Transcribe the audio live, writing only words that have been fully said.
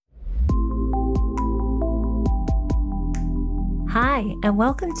Hi, and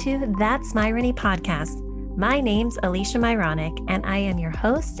welcome to That's Myrony podcast. My name's Alicia Myronic, and I am your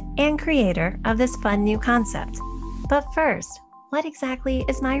host and creator of this fun new concept. But first, what exactly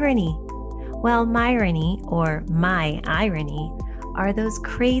is Myrony? Well, Myrony, or my irony, are those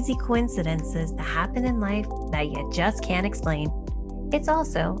crazy coincidences that happen in life that you just can't explain. It's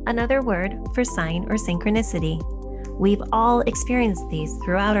also another word for sign or synchronicity. We've all experienced these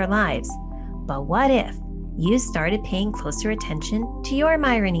throughout our lives. But what if you started paying closer attention to your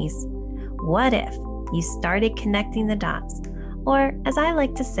Myronies? What if you started connecting the dots, or as I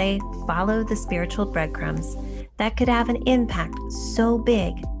like to say, follow the spiritual breadcrumbs that could have an impact so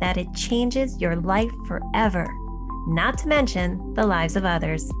big that it changes your life forever, not to mention the lives of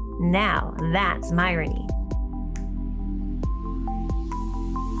others? Now that's Myrony.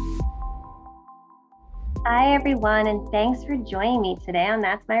 Hi, everyone, and thanks for joining me today on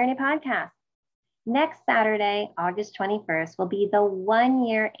That's Myrony podcast. Next Saturday, August 21st, will be the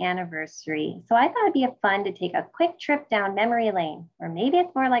 1-year anniversary. So I thought it'd be fun to take a quick trip down memory lane, or maybe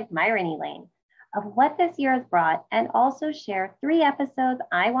it's more like Myrony lane, of what this year has brought, and also share 3 episodes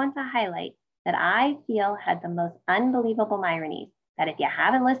I want to highlight that I feel had the most unbelievable Myronies, that if you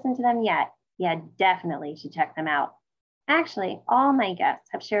haven't listened to them yet, you definitely should check them out. Actually, all my guests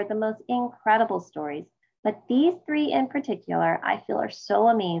have shared the most incredible stories, but these 3 in particular, I feel are so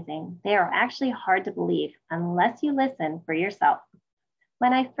amazing. They are actually hard to believe unless you listen for yourself.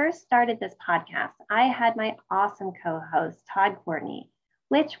 When I first started this podcast, I had my awesome co-host, Todd Courtney,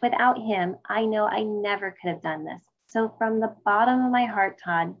 which without him, I know I never could have done this. So from the bottom of my heart,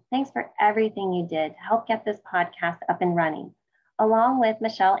 Todd, thanks for everything you did to help get this podcast up and running, along with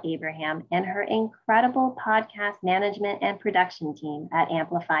Michelle Abraham and her incredible podcast management and production team at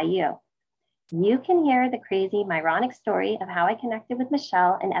Amplify You. You can hear the crazy Myronic story of how I connected with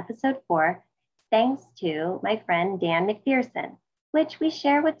Michelle in episode 4, thanks to my friend Dan McPherson, which we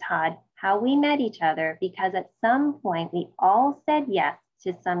share with Todd how we met each other because at some point we all said yes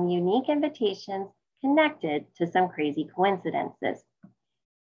to some unique invitations connected to some crazy coincidences.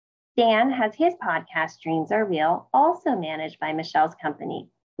 Dan has his podcast, Dreams Are Real, also managed by Michelle's company,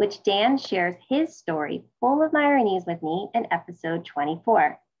 which Dan shares his story full of Myronies with me in episode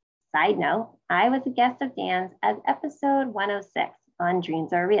 24. Side note, I was a guest of Dan's as episode 106 on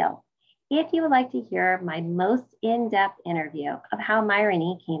Dreams Are Real. If you would like to hear my most in-depth interview of how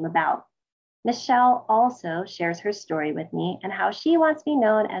Myrony came about. Michelle also shares her story with me and how she wants to be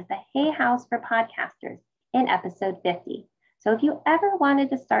known as the Hay House for podcasters in episode 50. So if you ever wanted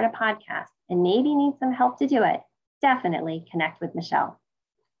to start a podcast and maybe need some help to do it, definitely connect with Michelle.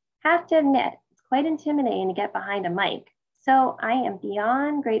 Have to admit, it's quite intimidating to get behind a mic. So I am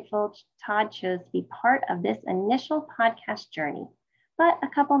beyond grateful Todd chose to be part of this initial podcast journey. But a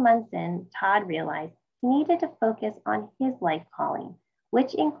couple months in, Todd realized he needed to focus on his life calling,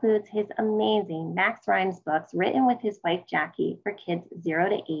 which includes his amazing Max Rhymes books written with his wife, Jackie, for kids 0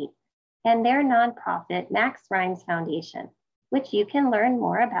 to 8, and their nonprofit Max Rhymes Foundation, which you can learn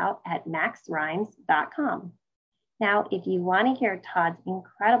more about at maxrhymes.com. Now, if you want to hear Todd's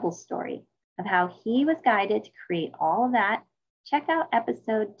incredible story of how he was guided to create all of that, check out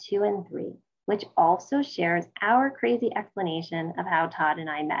episode 2 and 3, which also shares our crazy explanation of how Todd and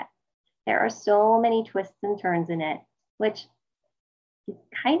I met. There are so many twists and turns in it, which is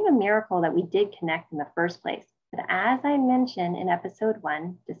kind of a miracle that we did connect in the first place. But as I mentioned in episode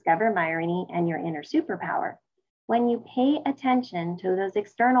 1, Discover Myrony and Your Inner Superpower, when you pay attention to those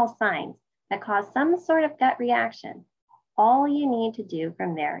external signs that cause some sort of gut reaction, all you need to do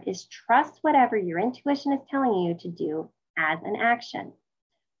from there is trust whatever your intuition is telling you to do as an action.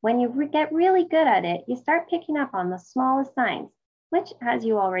 When you get really good at it, you start picking up on the smallest signs, which, as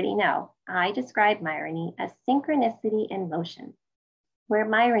you already know, I describe Myrony as synchronicity in motion, where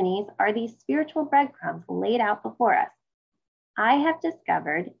Myronies are these spiritual breadcrumbs laid out before us. I have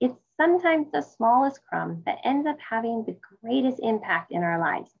discovered it's sometimes the smallest crumb that ends up having the greatest impact in our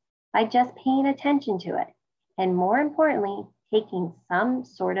lives by just paying attention to it. And more importantly, taking some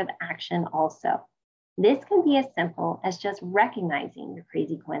sort of action also. This can be as simple as just recognizing your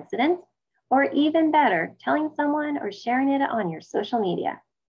crazy coincidence, or even better, telling someone or sharing it on your social media.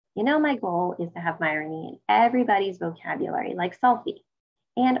 You know, my goal is to have Myrony in everybody's vocabulary, like selfie,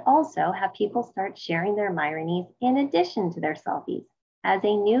 and also have people start sharing their Myronies in addition to their selfies as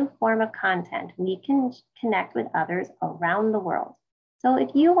a new form of content we can connect with others around the world. So if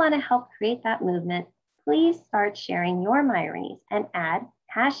you want to help create that movement, please start sharing your Myronies and add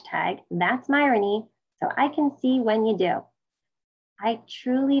hashtag That's Myrony so I can see when you do. I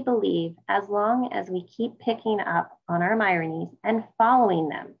truly believe as long as we keep picking up on our Myronies and following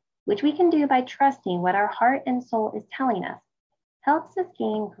them, which we can do by trusting what our heart and soul is telling us, helps us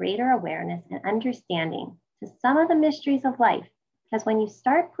gain greater awareness and understanding to some of the mysteries of life. Because when you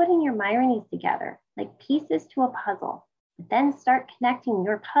start putting your Myronies together like pieces to a puzzle, but then start connecting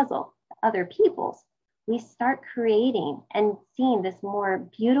your puzzle to other people's, we start creating and seeing this more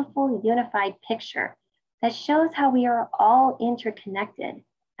beautiful, unified picture that shows how we are all interconnected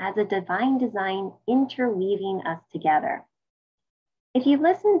as a divine design interweaving us together. If you've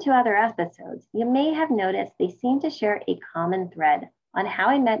listened to other episodes, you may have noticed they seem to share a common thread on how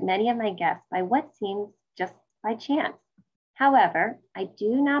I met many of my guests by what seems just by chance. However, I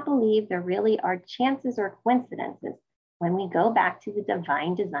do not believe there really are chances or coincidences when we go back to the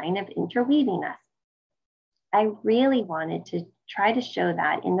divine design of interweaving us. I really wanted to try to show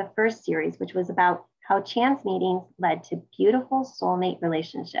that in the first series, which was about how chance meetings led to beautiful soulmate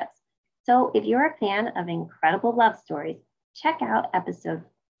relationships. So if you're a fan of incredible love stories, check out episode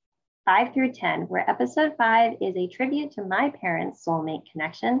 5 through 10, where episode 5 is a tribute to my parents' soulmate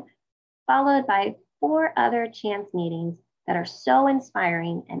connection, followed by 4 other chance meetings that are so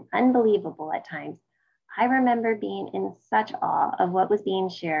inspiring and unbelievable at times. I remember being in such awe of what was being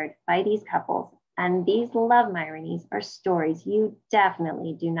shared by these couples, and these love Myronies are stories you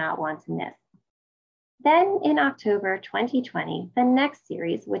definitely do not want to miss. Then in October 2020, the next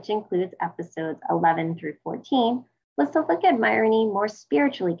series, which includes episodes 11 through 14, was to look at Myrony more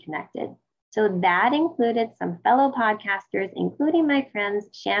spiritually connected. So that included some fellow podcasters, including my friends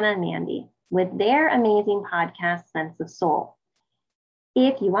Shanna and Mandy, with their amazing podcast, Sense of Soul.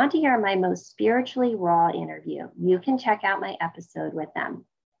 If you want to hear my most spiritually raw interview, you can check out my episode with them.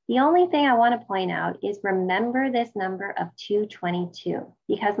 The only thing I want to point out is remember this number of 222,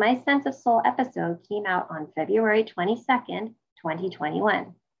 because my Sense of Soul episode came out on February 22nd,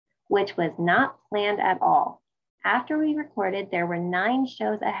 2021, which was not planned at all. After we recorded, there were 9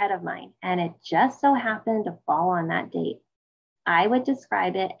 shows ahead of mine, and it just so happened to fall on that date. I would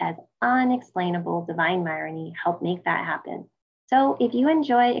describe it as unexplainable divine Myrony helped make that happen. So if you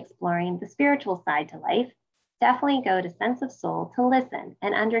enjoy exploring the spiritual side to life, definitely go to Sense of Soul to listen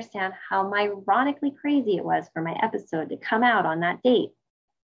and understand how Myronically crazy it was for my episode to come out on that date.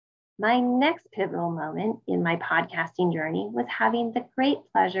 My next pivotal moment in my podcasting journey was having the great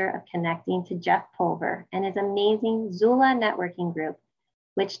pleasure of connecting to Jeff Pulver and his amazing Zula networking group,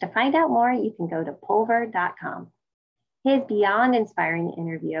 which to find out more, you can go to pulver.com. His beyond inspiring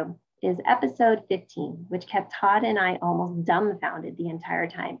interview is episode 15, which kept Todd and I almost dumbfounded the entire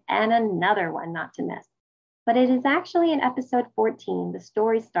time, and another one not to miss. But it is actually in episode 14, the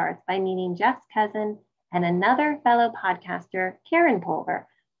story starts by meeting Jeff's cousin and another fellow podcaster, Karen Pulver,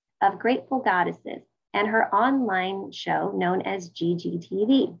 of Grateful Goddesses, and her online show known as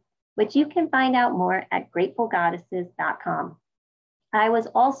GGTV, which you can find out more at gratefulgoddesses.com. I was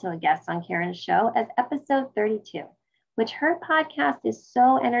also a guest on Karen's show as episode 32, which her podcast is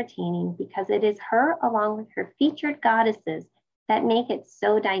so entertaining because it is her along with her featured goddesses that make it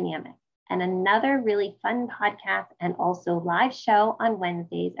so dynamic. And another really fun podcast and also live show on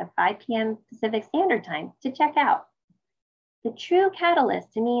Wednesdays at 5 p.m. Pacific Standard Time to check out. The true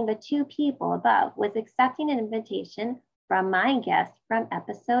catalyst to meeting the 2 people above was accepting an invitation from my guest from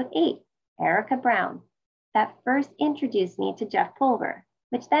episode 8, Erica Brown, that first introduced me to Jeff Pulver,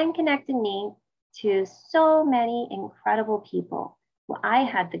 which then connected me to so many incredible people who I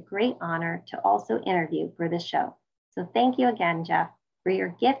had the great honor to also interview for this show. So thank you again, Jeff, for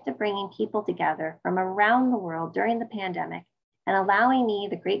your gift of bringing people together from around the world during the pandemic and allowing me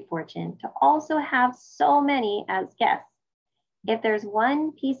the great fortune to also have so many as guests. If there's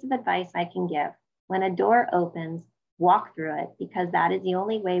one piece of advice I can give, when a door opens, walk through it, because that is the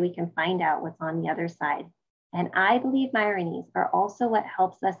only way we can find out what's on the other side. And I believe Myronies are also what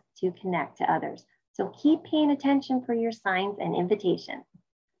helps us to connect to others. So keep paying attention for your signs and invitations.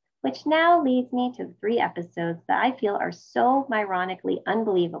 Which now leads me to the 3 episodes that I feel are so Myronically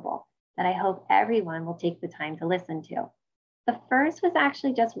unbelievable that I hope everyone will take the time to listen to. The first was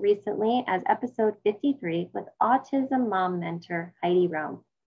actually just recently as episode 53 with autism mom mentor Heidi Rome.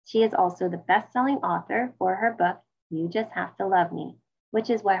 She is also the best-selling author for her book, You Just Have to Love Me,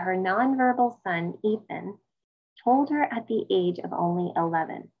 which is what her nonverbal son, Ethan, told her at the age of only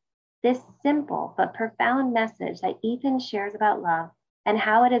 11. This simple but profound message that Ethan shares about love and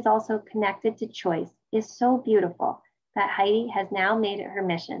how it is also connected to choice is so beautiful that Heidi has now made it her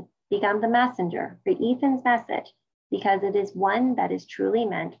mission, become the messenger for Ethan's message, because it is one that is truly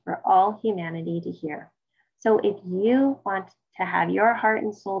meant for all humanity to hear. So if you want to have your heart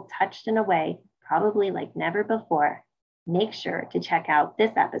and soul touched in a way, probably like never before, make sure to check out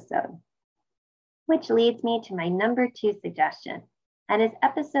this episode. Which leads me to my number 2 suggestion, and is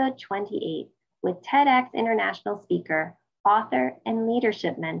episode 28 with TEDx international speaker author and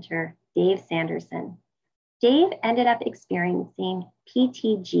leadership mentor, Dave Sanderson. Dave ended up experiencing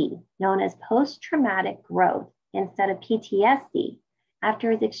PTG, known as post-traumatic growth, instead of PTSD,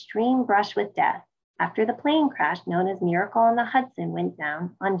 after his extreme brush with death, after the plane crash known as Miracle on the Hudson went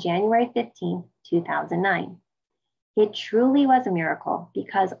down on January 15, 2009. It truly was a miracle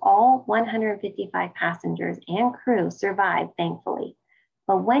because all 155 passengers and crew survived, thankfully.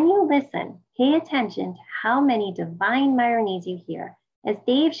 But when you listen, pay attention to how many divine Myronese you hear as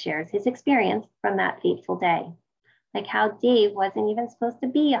Dave shares his experience from that fateful day. Like how Dave wasn't even supposed to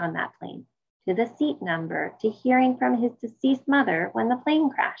be on that plane, to the seat number, to hearing from his deceased mother when the plane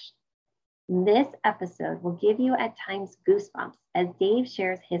crashed. This episode will give you at times goosebumps as Dave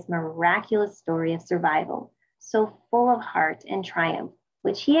shares his miraculous story of survival, so full of heart and triumph,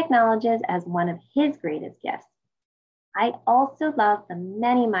 which he acknowledges as one of his greatest gifts. I also love the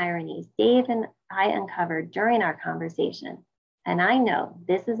many Myronese Dave and I uncovered during our conversation. And I know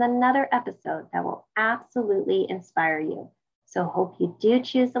this is another episode that will absolutely inspire you. So hope you do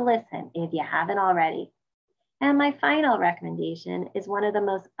choose to listen if you haven't already. And my final recommendation is one of the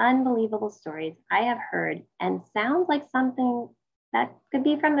most unbelievable stories I have heard and sounds like something that could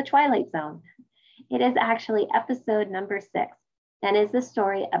be from the Twilight Zone. It is actually episode number 6 and is the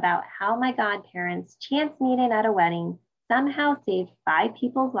story about how my godparents' chance meeting at a wedding somehow saved 5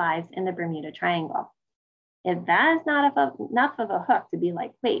 people's lives in the Bermuda Triangle. If that is not enough of a hook to be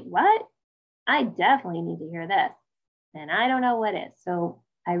like, wait, what? I definitely need to hear this. Then I don't know what is. So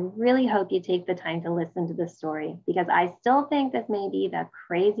I really hope you take the time to listen to this story because I still think this may be the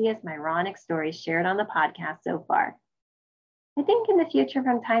craziest Myronic story shared on the podcast so far. I think in the future,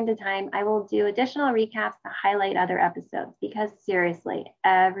 from time to time, I will do additional recaps to highlight other episodes because seriously,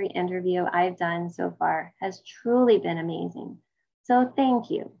 every interview I've done so far has truly been amazing. So thank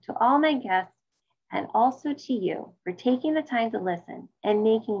you to all my guests and also to you for taking the time to listen and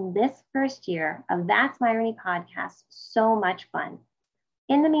making this first year of That's Myrony podcast so much fun.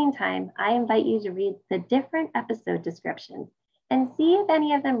 In the meantime, I invite you to read the different episode descriptions and see if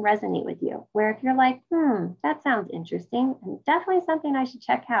any of them resonate with you, where if you're like, that sounds interesting and definitely something I should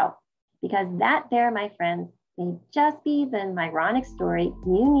check out, because that there, my friends, may just be the Myronic story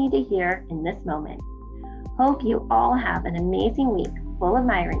you need to hear in this moment. Hope you all have an amazing week full of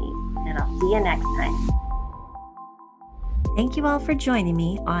Myronies, and I'll see you next time. Thank you all for joining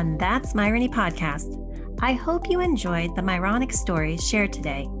me on That's Myrony podcast. I hope you enjoyed the Myronic stories shared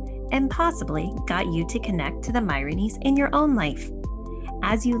today and possibly got you to connect to the Myronies in your own life.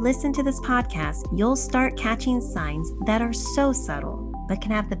 As you listen to this podcast, you'll start catching signs that are so subtle but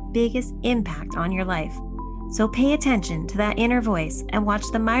can have the biggest impact on your life. So pay attention to that inner voice and watch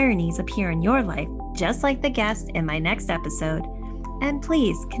the Myronies appear in your life, just like the guest in my next episode. And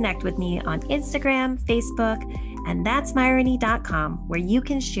please connect with me on Instagram, Facebook, and that'smyrony.com, where you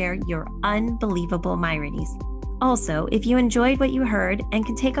can share your unbelievable Myronies. Also, if you enjoyed what you heard and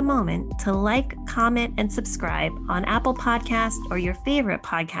can take a moment to like, comment, and subscribe on Apple Podcasts or your favorite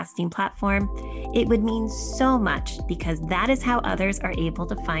podcasting platform, it would mean so much because that is how others are able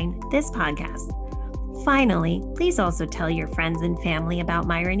to find this podcast. Finally, please also tell your friends and family about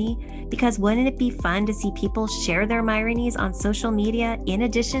Myrony, because wouldn't it be fun to see people share their Myronies on social media in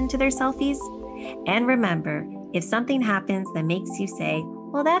addition to their selfies? And remember, if something happens that makes you say,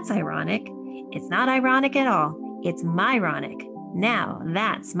 well, that's ironic, it's not ironic at all. It's Myronic. Now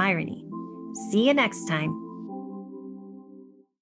that's Myrony. See you next time.